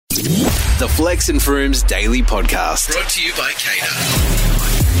the Flex and Frooms Daily Podcast. Brought to you by Cater.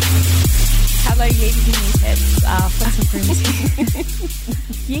 Hello, Yeeties and Yeetettes. Flex and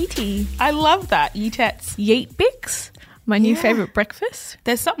Frooms. Yeetie. I love that. Yeetettes. Yeet Bix. My new favourite breakfast.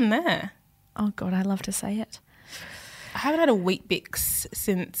 There's something there. Oh, God, I love to say it. I haven't had a Wheat Bix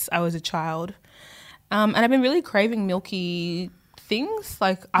since I was a child. And I've been really craving milky things.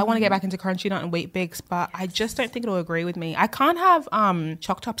 Like, I want to get back into Crunchy Nut and Wheat Bix, but I just don't think it'll agree with me. I can't have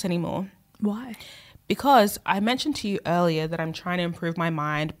Choc Tops anymore. Why? Because I mentioned to you earlier that I'm trying to improve my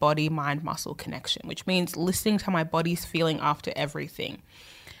mind-body, mind-muscle connection, which means listening to how my body's feeling after everything.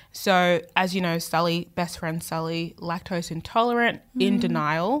 So, as you know, Sully, best friend Sully, lactose intolerant, in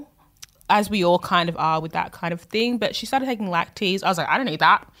denial, as we all kind of are with that kind of thing. But she started taking Lactase. I was like, I don't need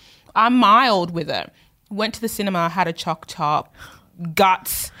that. I'm mild with it. Went to the cinema, had a Choc Top,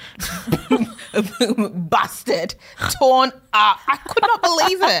 guts busted, torn up. I could not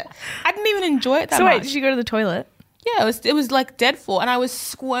believe it. I didn't even enjoy it that So much. wait, did you go to the toilet? Yeah, it was like dead full, and I was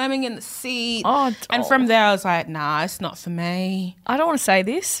squirming in the seat. Oh, and from there, I was like, nah, it's not for me. I don't want to say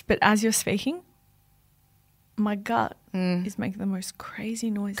this, but as you're speaking, my gut is making the most crazy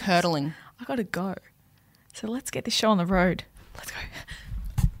noises. Curdling. I got to go. So let's get this show on the road. Let's go.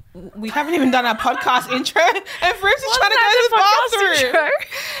 We haven't even done our podcast intro, and Fruits is trying to go to the bathroom.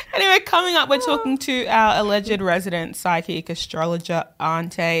 Anyway, coming up, we're talking to our alleged resident psychic astrologer,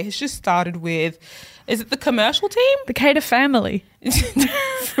 Ante. It's just started with, is it the commercial team? The Cater family.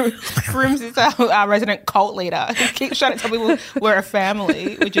 Frooms is our resident cult leader. He keeps trying to tell people we're a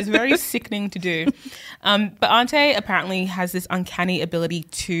family, which is very sickening to do. But Ante apparently has this uncanny ability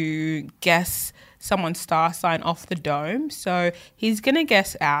to guess someone's star sign off the dome. So he's going to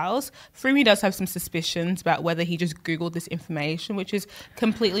guess ours. Froomy does have some suspicions about whether he just Googled this information, which is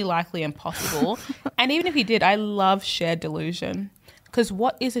completely likely impossible. And even if he did, I love shared delusion. Because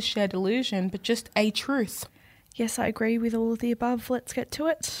what is a shared delusion but just a truth? Yes, I agree with all of the above. Let's get to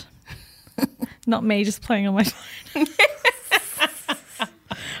it. Not me just playing on my phone.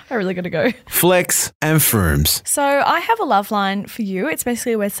 I really got to go. Flex and Frooms. So I have a love line for you. It's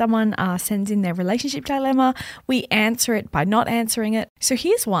basically where someone sends in their relationship dilemma. We answer it by not answering it. So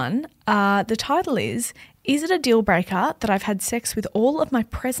here's one. The title is it a deal breaker that I've had sex with all of my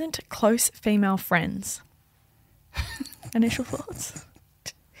present close female friends? Initial thoughts?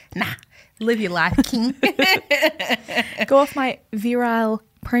 Nah, live your life, king. Go off my virile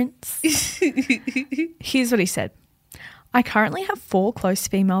prince. Here's what he said. I currently have 4 close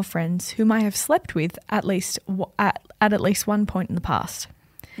female friends whom I have slept with at least one point in the past.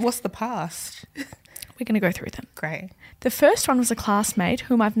 What's the past? We're going to go through them. Great. The first one was a classmate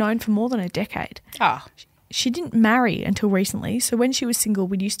whom I've known for more than a decade. Ah, She didn't marry until recently, so when she was single,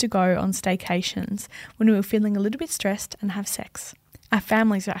 we used to go on staycations when we were feeling a little bit stressed and have sex. Our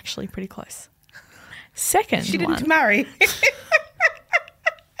families are actually pretty close. Second she didn't one, marry.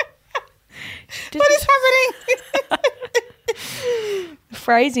 What is happening?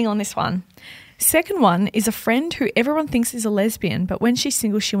 Phrasing on this one. Second one is a friend who everyone thinks is a lesbian, but when she's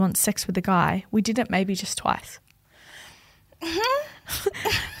single, she wants sex with a guy. We did it maybe just twice.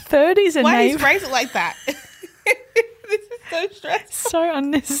 Third is a Why do you neighbor. phrase it like that? This is so stressful. So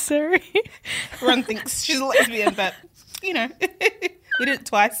unnecessary. Everyone thinks she's a lesbian, but, you know, we did it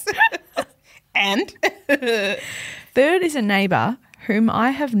twice. And? Third is a neighbour whom I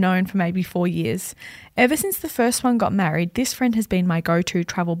have known for maybe 4 years. Ever since the first one got married, this friend has been my go-to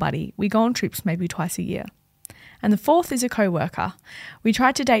travel buddy. We go on trips maybe twice a year. And the fourth is a co-worker. We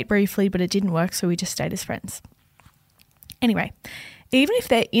tried to date briefly, but it didn't work, so we just stayed as friends. Anyway, even if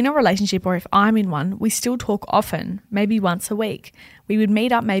they're in a relationship or if I'm in one, we still talk often, maybe once a week. We would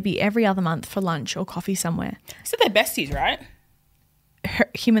meet up maybe every other month for lunch or coffee somewhere. So they're besties, right?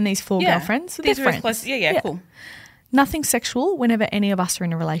 Him and these 4 girlfriends, so These they're are friends. close. Yeah, cool. Nothing sexual whenever any of us are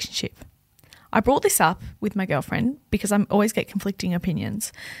in a relationship. I brought this up with my girlfriend because I always get conflicting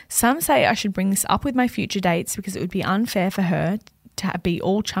opinions. Some say I should bring this up with my future dates because it would be unfair for her to be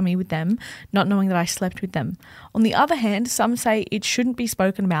all chummy with them, not knowing that I slept with them. On the other hand, some say it shouldn't be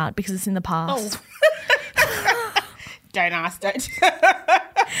spoken about because it's in the past. Oh. Don't ask, don't.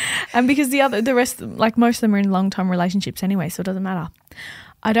 And because the rest, like most of them are in long-term relationships anyway, so it doesn't matter.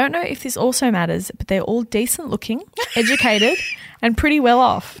 I don't know if this also matters, but they're all decent looking, educated, and pretty well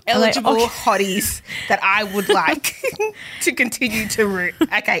off. Eligible hotties that I would like to continue to root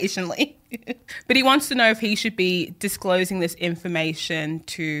occasionally. But he wants to know if he should be disclosing this information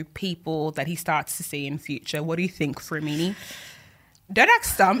to people that he starts to see in future. What do you think, Frumini? Don't act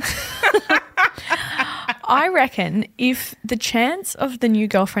stumped. I reckon if the chance of the new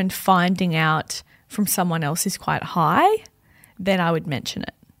girlfriend finding out from someone else is quite high, then I would mention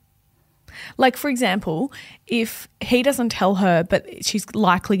it. Like, for example, if he doesn't tell her, but she's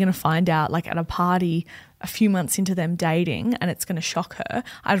likely going to find out, like, at a party a few months into them dating and it's going to shock her,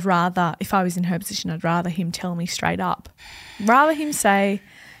 I'd rather, if I was in her position, I'd rather him tell me straight up. Rather him say,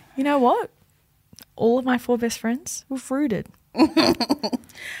 you know what? All of my 4 best friends were rooted.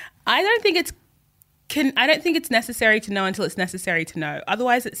 I don't think it's necessary to know until it's necessary to know.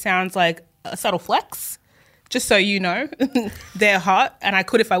 Otherwise, it sounds like a subtle flex. Just so you know, they're hot, and I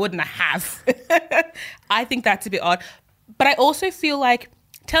could if I wouldn't have. I think that's a bit odd. But I also feel like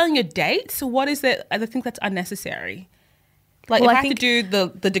telling your dates, what is it? I think that's unnecessary. Like, Well, if I I have to think- do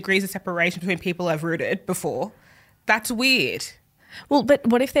the degrees of separation between people I've rooted before, that's weird. Well, but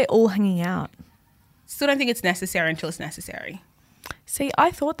what if they're all hanging out? Still don't think it's necessary until it's necessary. See,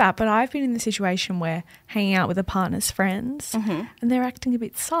 I thought that, but I've been in the situation where hanging out with a partner's friends and they're acting a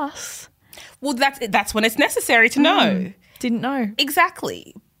bit sus. Well, that's when it's necessary to know. Didn't know.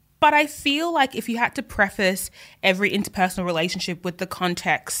 Exactly. But I feel like if you had to preface every interpersonal relationship with the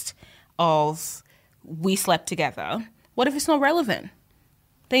context of we slept together, what if it's not relevant?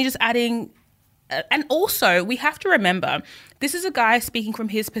 Then you're just adding... And also, we have to remember, this is a guy speaking from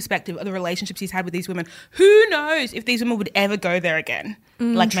his perspective of the relationships he's had with these women. Who knows if these women would ever go there again?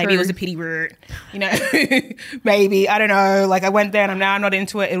 Like, maybe it was a pity route, you know? Maybe, I don't know. Like, I went there and I'm not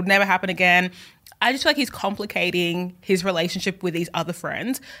into it. It would never happen again. I just feel like he's complicating his relationship with these other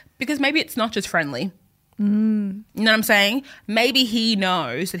friends because maybe it's not just friendly. You know what I'm saying? Maybe he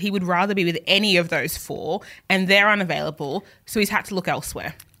knows that he would rather be with any of those 4 and they're unavailable, so he's had to look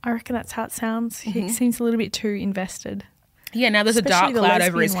elsewhere. I reckon that's how it sounds. He seems a little bit too invested. Yeah, now there's Especially a dark the cloud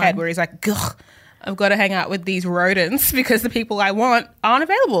over his lesbian head one. where he's like, "Ugh, I've got to hang out with these rodents because the people I want aren't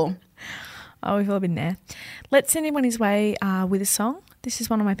available." Oh, we've all been there. Let's send him on his way with a song. This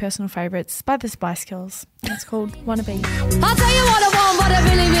is one of my personal favourites by the Spice Girls. It's called Wanna Be. I'll tell you what I want, what I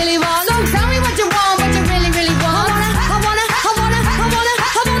really, really want. So tell me what you want, what you really, really want. I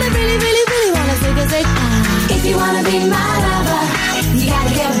wanna, really, really, really wanna zig. If you wanna be my lover, you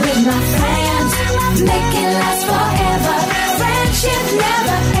gotta get with my friends. Make it last forever. Friendship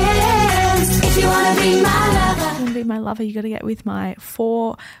never ends. If you wanna be my lover. Wanna Be My Lover, you got to get with my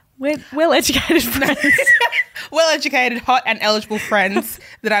 4 well-educated friends. Well-educated, hot and eligible friends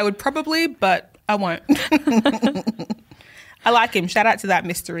that I would probably, but I won't. I like him. Shout out to that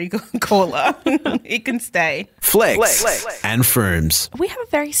mystery caller. He can stay. Flex and Frooms. We have a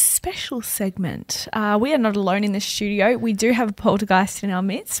very special segment. We are not alone in the studio. We do have a poltergeist in our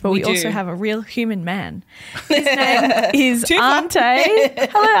midst, but we do. also have a real human man. His name is Too far. Ante.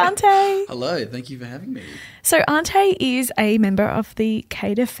 Hello, Ante. Hello, thank you for having me. So Ante is a member of the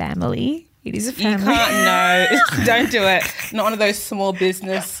Cater family. It is a You family. can't, no. Don't do it. Not one of those small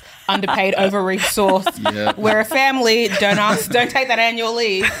business, underpaid, over-resourced. Yeah. We're a family. Don't take that annual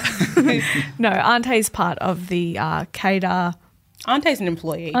leave. No, Ante is part of the Cater. Auntie's an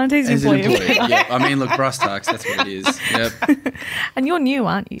employee. Auntie's As an employee. employee, yeah. I mean, look, brass tacks, that's what it is. Yep. And you're new,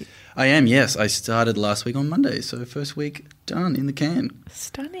 aren't you? I am, yes. I started last week on Monday, so first week done in the can.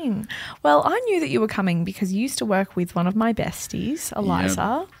 Stunning. Well, I knew that you were coming because you used to work with one of my besties,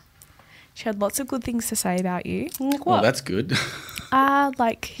 Eliza. She had lots of good things to say about you. Like Well, what? that's good.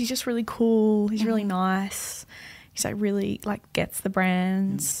 Like, he's just really cool. He's really nice. He's like really like gets the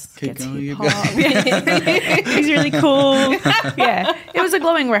brands. Keep gets going, hip keep hop. He's really cool. Yeah, it was a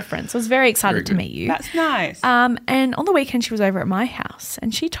glowing reference. I was very excited Very to good. meet you. That's nice. And on the weekend she was over at my house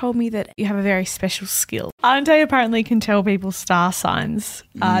and she told me that you have a very special skill. Ante apparently can tell people's star signs.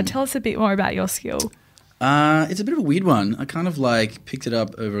 Tell us a bit more about your skill. It's a bit of a weird one. I kind of like picked it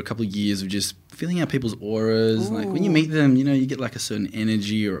up over a couple of years of just feeling out people's auras. Like when you meet them, you know, you get like a certain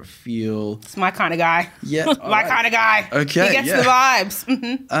energy or a feel. It's my kind of guy. Yeah. My kind of guy. Okay, He gets yeah. the vibes.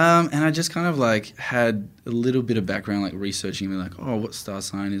 Mhm. And I just kind of like had a little bit of background, like researching, like, oh, what star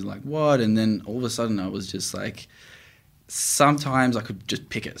sign is like what? And then all of a sudden I was just like, sometimes I could just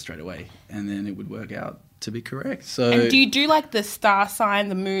pick it straight away and then it would work out to be correct. So And do you do like the star sign,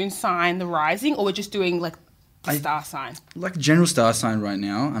 the moon sign, the rising, or we're just doing like the star sign? like general star sign right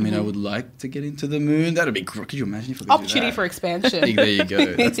now, I mean, I would like to get into the moon. That'd be great. Could you imagine if I could Opportunity do for that? expansion. There you go.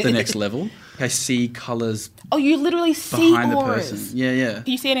 That's the next level. I see colours Oh, you literally see behind the auras. person. Yeah, yeah.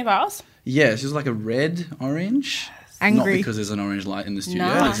 Do you see any of ours? Yeah, it's just like a red, orange. Not Angry. because there's an orange light in the studio.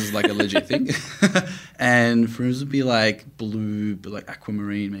 Nah. This is like a legit thing. And Frooms would be like blue, but like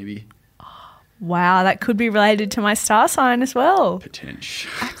aquamarine maybe. Wow, that could be related to my star sign as well.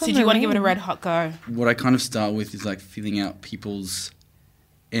 Potential. So do you want to give it a red hot go? What I kind of start with is like feeling out people's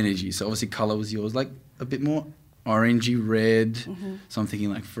energy. So obviously colour was yours, like a bit more orangey red. So I'm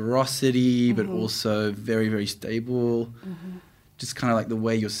thinking like ferocity, but also very, very stable. just kind of like the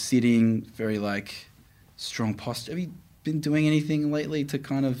way you're sitting, very like strong posture. Have you been doing anything lately to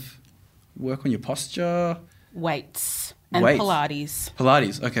kind of work on your posture? Weights and Weights. Pilates.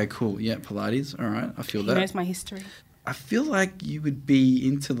 Pilates. Okay, cool. Yeah, Pilates. All right. I feel He that. knows my history. I feel like you would be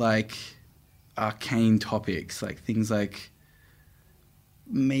into like arcane topics, like things like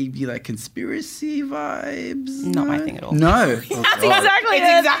maybe like conspiracy vibes. Not my thing at all. No. That's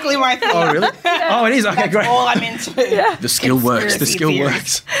exactly my thing. Oh, really? Oh, it is. Okay, great. All I'm into. The skill works. The Conspiracy skill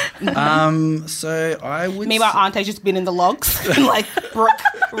theories. works. So I would. Meanwhile, Auntie's just been in the logs and like Brooke,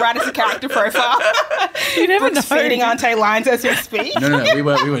 right as a character profile. You never know. Brooke's feeding Auntie lines as we speak. No. We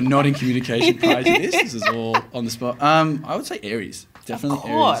were not in communication prior to this. This is all on the spot. I would say Aries. Definitely Of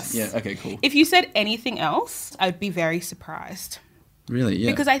course. Aries. Yeah. Okay. Cool. If you said anything else, I'd be very surprised. Really?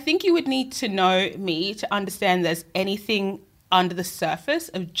 Yeah. Because I think you would need to know me to understand there's anything under the surface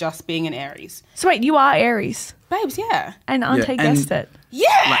of just being an Aries. So wait, you are Aries, Babes, yeah. and Auntie Yeah, and- guessed it. Yeah.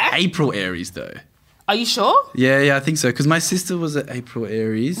 like April Aries though. Are you sure? Yeah, I think so. Because my sister was at April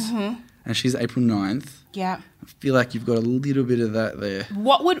Aries, and she's April 9th. Yeah. I feel like you've got a little bit of that there.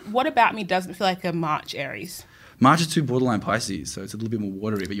 What about me doesn't feel like a March Aries? March is 2 borderline Pisces, so it's a little bit more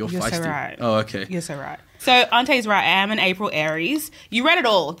watery, but you're You're feisty. so right. Oh, okay. You're so right. So Auntie's right. I am an April Aries. You read it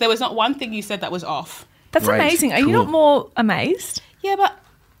all. There was not one thing you said that was off. That's Right, amazing. Are you cool. not more amazed? Yeah, but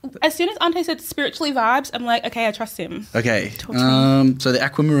as soon as Auntie said spiritually vibes, I'm like, okay, I trust him. Okay. Talk to me. So the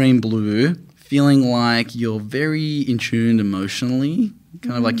aquamarine blue, feeling like you're very in tune emotionally,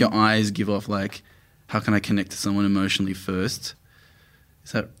 kind of like your eyes give off like, how can I connect to someone emotionally first?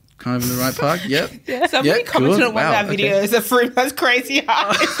 Is that kind of in the right park? Yep. Somebody commented cool. on one Wow, of our okay. videos that Froome has crazy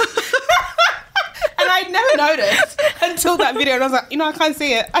eyes. And I'd never noticed until that video. And I was like, I can't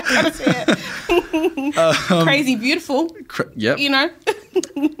see it. I can't see it. Crazy, beautiful, Yep.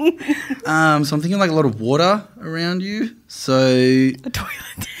 So I'm thinking like a lot of water around you. So The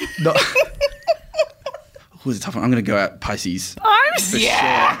toilet. no. Who's a tough one? I'm going to go out Pisces. I'm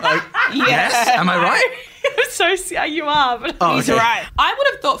Yeah. Yes. Am I right? so you are. But Oh, He's okay. right. I would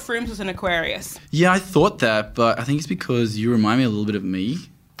have thought Froomes was an Aquarius. Yeah, I thought that, but I think it's because you remind me a little bit of me.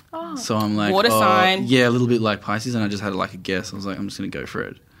 Oh, So I'm like, Water sign. Yeah, a little bit like Pisces, and I just had like a guess. I was like, I'm just going to go for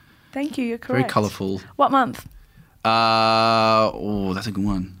it. thank you. You're correct. Very colourful. What month? That's a good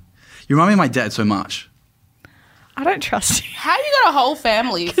one. You remind me of my dad so much. I don't trust you. How you got a whole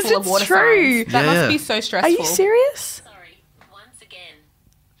family full of it's water true. signs? That Yeah. must be so stressful. Are you serious? Sorry, once again.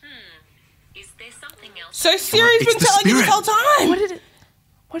 Is there something else? So Siri's It's been the telling you this spirit. whole time.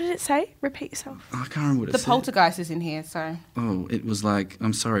 What did it say? Repeat yourself. I can't remember what it The said. poltergeist is in here, so Oh, it was like,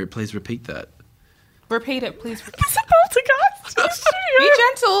 I'm sorry, please repeat that. repeat it, please. It's a poltergeist. Be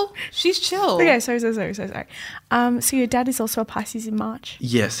gentle. She's chill. Okay, sorry. So your dad is also a Pisces in March.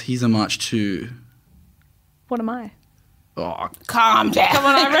 Yes, he's a March 2. What am I? Oh, Calm down. Come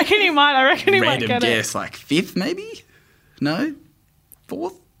on, I reckon he might. random get guess, like 5th maybe? No?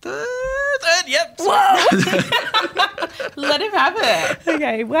 4th? Third? Yep. Let him have it. it.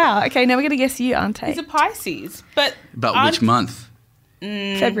 Okay, wow. Okay, now we're going to guess you, Auntie. He's a Pisces, but But which month?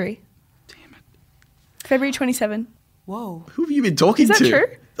 February. Damn it. February 27. Whoa. Who have you been talking Is that to? true?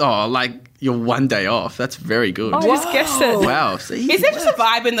 Oh, like you're one day off. That's very good. Oh, I just guessed it. Wow. See, Is there just a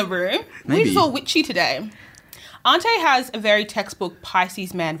vibe in the room? Maybe. We feel witchy today. Auntie has a very textbook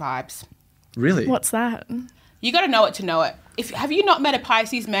Pisces man vibes. Really? What's that? You got to know it to know it. Have you not met a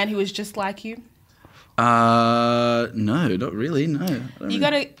Pisces man who is just like you? No, not really. No. I don't You really- got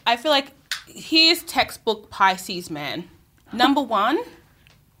to. I feel like here's textbook Pisces man. Number one,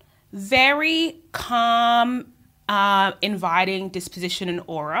 very calm, inviting disposition and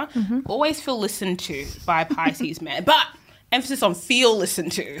aura. Always feel listened to by a Pisces man, but emphasis on feel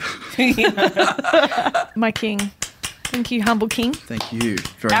listened to. You know? My king. Thank you, humble king. Thank you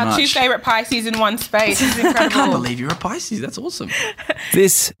very Our much. two favorite Pisces in one space. It's I can't incredible. believe you're a Pisces. That's awesome.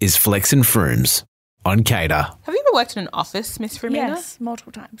 This is Flex and Frooms on Cater. Have you ever worked in an office, Miss Firmina? Yes,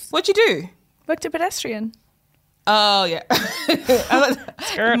 multiple times. What'd you do? Worked at pedestrian. Oh, yeah.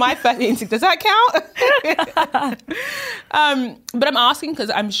 My first instinct, does that count? But I'm asking because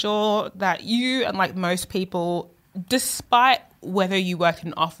I'm sure that you and like most people, despite whether you work in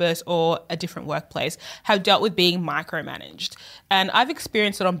an office or a different workplace, have dealt with being micromanaged. And I've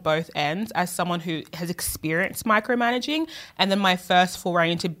experienced it on both ends as someone who has experienced micromanaging and then my first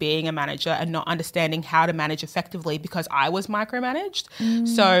foray into being a manager and not understanding how to manage effectively because I was micromanaged.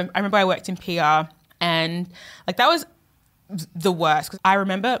 So I remember I worked in PR and like that was the worst. 'Cause I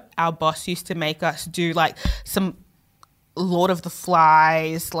remember our boss used to make us do like some Lord of the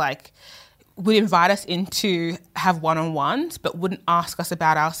Flies, like would invite us in to have one-on-ones, but wouldn't ask us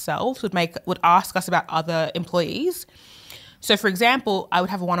about ourselves, would ask us about other employees. So, for example, I would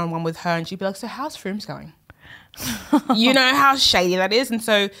have a one-on-one with her and she'd be like, so how's Frooms going? You know how shady that is. And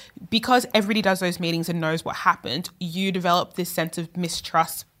so because everybody does those meetings and knows what happened, you develop this sense of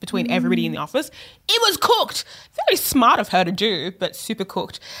mistrust between everybody in the office. It was cooked. Very smart of her to do, but super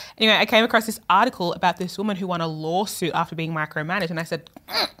cooked. Anyway, I came across this article about this woman who won a lawsuit after being micromanaged. And I said,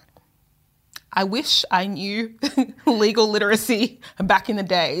 I wish I knew legal literacy back in the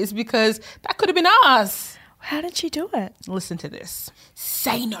days, because that could have been us. How did she do it? Listen to this.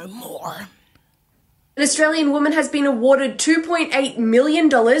 Say no more. An Australian woman has been awarded $2.8 million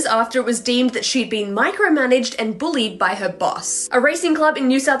after it was deemed that she'd been micromanaged and bullied by her boss. A racing club in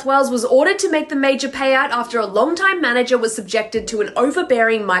New South Wales was ordered to make the major payout after a longtime manager was subjected to an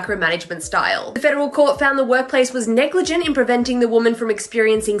overbearing micromanagement style. The federal court found the workplace was negligent in preventing the woman from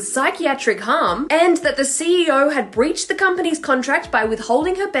experiencing psychiatric harm, and that the CEO had breached the company's contract by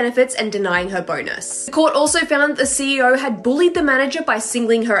withholding her benefits and denying her bonus. The court also found that the CEO had bullied the manager by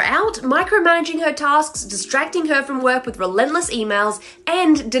singling her out, micromanaging her tasks, distracting her from work with relentless emails,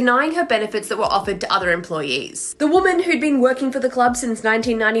 and denying her benefits that were offered to other employees. The woman, who'd been working for the club since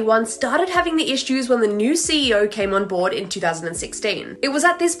 1991, started having the issues when the new CEO came on board in 2016. It was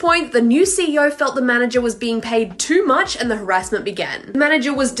at this point that the new CEO felt the manager was being paid too much and the harassment began. The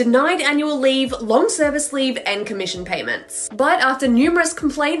manager was denied annual leave, long service leave, and commission payments. But after numerous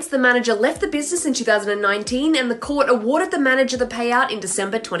complaints, the manager left the business in 2019 and the court awarded the manager the payout in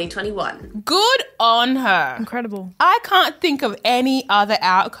December 2021. Good on her. Incredible. I can't think of any other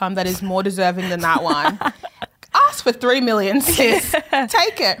outcome that is more deserving than that one. Ask for $3 million, sis.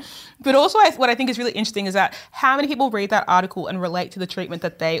 Take it. But also what I think is really interesting is that how many people read that article and relate to the treatment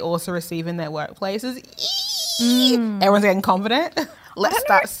that they also receive in their workplaces. Everyone's getting confident. Let's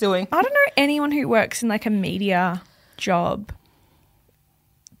start suing. I don't know anyone who works in like a media job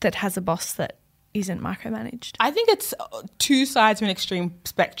that has a boss that isn't micromanaged. I think it's two sides of an extreme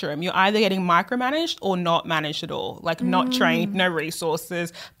spectrum. You're either getting micromanaged or not managed at all. Like not trained, no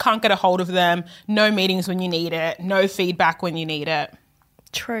resources, can't get a hold of them, no meetings when you need it, no feedback when you need it.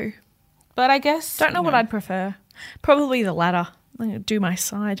 True. But I guess... Don't know what I'd prefer. Probably the latter. I'm going to do my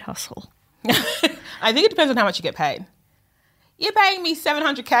side hustle. I think it depends on how much you get paid. You're paying me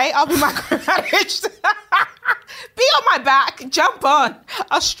 $700K, I'll be micromanaged. Be on my back, jump on.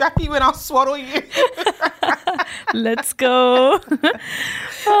 I'll strap you and I'll swaddle you. Let's go.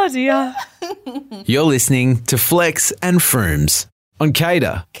 Oh dear. You're listening to Flex and Frooms on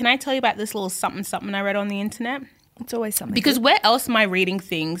Cater. Can I tell you about this little something I read on the internet? It's always something. Because where else am I reading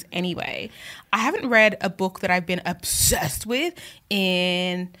things anyway? I haven't read a book that I've been obsessed with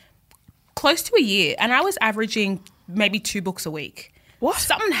in close to a year. And I was averaging maybe 2 books a week. What?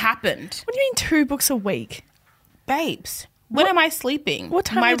 Something happened. What do you mean 2 books a week? Babes, when am I sleeping? What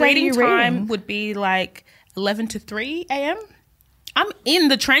time My of day reading are you time reading? would be like 11 to 3 a.m. I'm in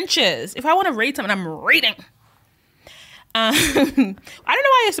the trenches. If I want to read something, I'm reading. I don't know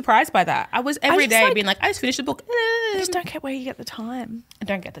why you're surprised by that. I was every day being like, I just finished the book. I just don't get where you get the time. I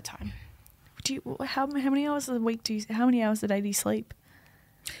don't get the time. Do you? How many hours a week do you? How many hours a day do you sleep?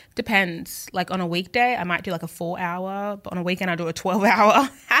 Depends. Like on a weekday, I might do like a 4-hour, but on a weekend, I do a 12-hour.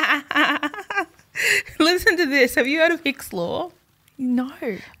 Listen to this. Have you heard of Hick's Law? No.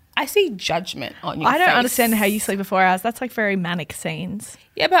 I see judgment on your I don't face. understand how you sleep for 4 hours. That's like very manic scenes.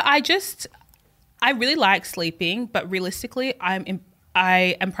 Yeah, but I really like sleeping, but realistically, I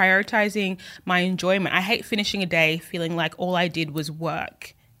am prioritizing my enjoyment. I hate finishing a day feeling like all I did was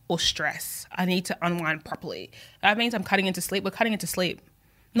work or stress. I need to unwind properly. That means I'm cutting into sleep. We're cutting into sleep.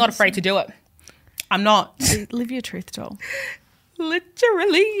 Not afraid to do it. I'm not. Live your truth, doll.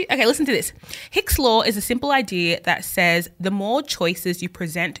 Literally. Okay, listen to this. Hick's Law is a simple idea that says the more choices you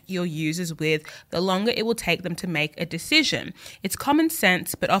present your users with, the longer it will take them to make a decision. It's common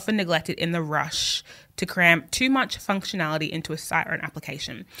sense, but often neglected in the rush to cram too much functionality into a site or an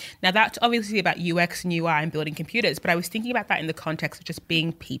application. Now, that's obviously about UX and UI and building computers, but I was thinking about that in the context of just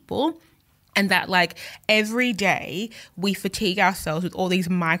being people. And that like every day we fatigue ourselves with all these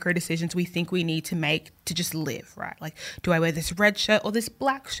micro decisions we think we need to make to just live, right? Like, do I wear this red shirt or this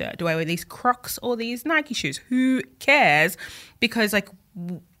black shirt? Do I wear these Crocs or these Nike shoes? Who cares? Because like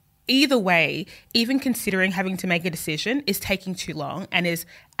either way, even considering having to make a decision is taking too long and is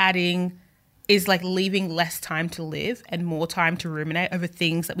like leaving less time to live and more time to ruminate over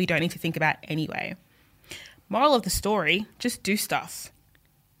things that we don't need to think about anyway. Moral of the story, just do stuff.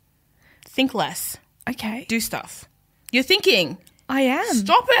 Think less. Okay. Do stuff. You're thinking. I am.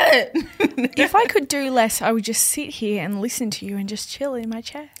 Stop it. If I could do less, I would just sit here and listen to you and just chill in my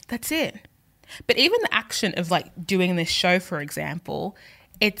chair. That's it. But even the action of like doing this show, for example,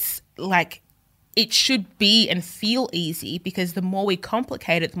 it's like it should be and feel easy, because the more we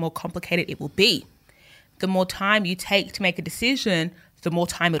complicate it, the more complicated it will be. The more time you take to make a decision, the more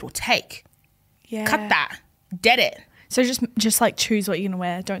time it'll take. Yeah. Cut that. Dead it. So just like choose what you're going to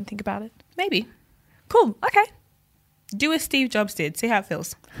wear. Don't think about it. Maybe. Cool. Okay. Do as Steve Jobs did. See how it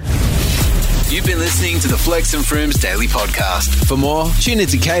feels. You've been listening to the Flex and Frooms Daily Podcast. For more, tune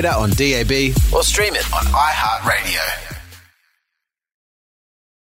into Cater on DAB or stream it on iHeartRadio.